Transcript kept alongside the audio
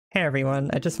Hey everyone,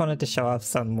 I just wanted to show off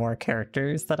some more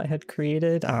characters that I had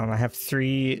created. I have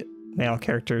 3 male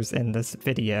characters in this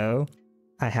video.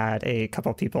 I had a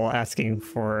couple people asking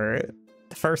for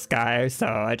the first guy, so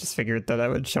I just figured that I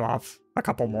would show off a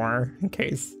couple more in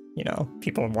case,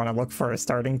 people want to look for a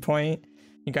starting point.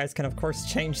 You guys can of course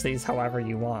change these however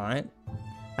you want.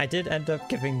 I did end up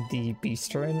giving the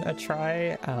Beastren a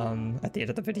try. At the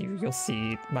end of the video you'll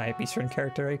see my Beastren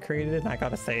character I created, and I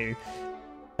gotta say,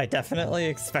 I definitely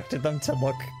expected them to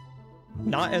look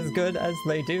not as good as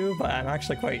they do, but I'm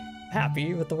actually quite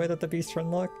happy with the way that the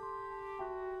Beastren look.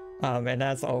 And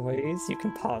as always, you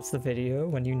can pause the video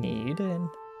when you need and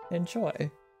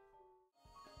enjoy.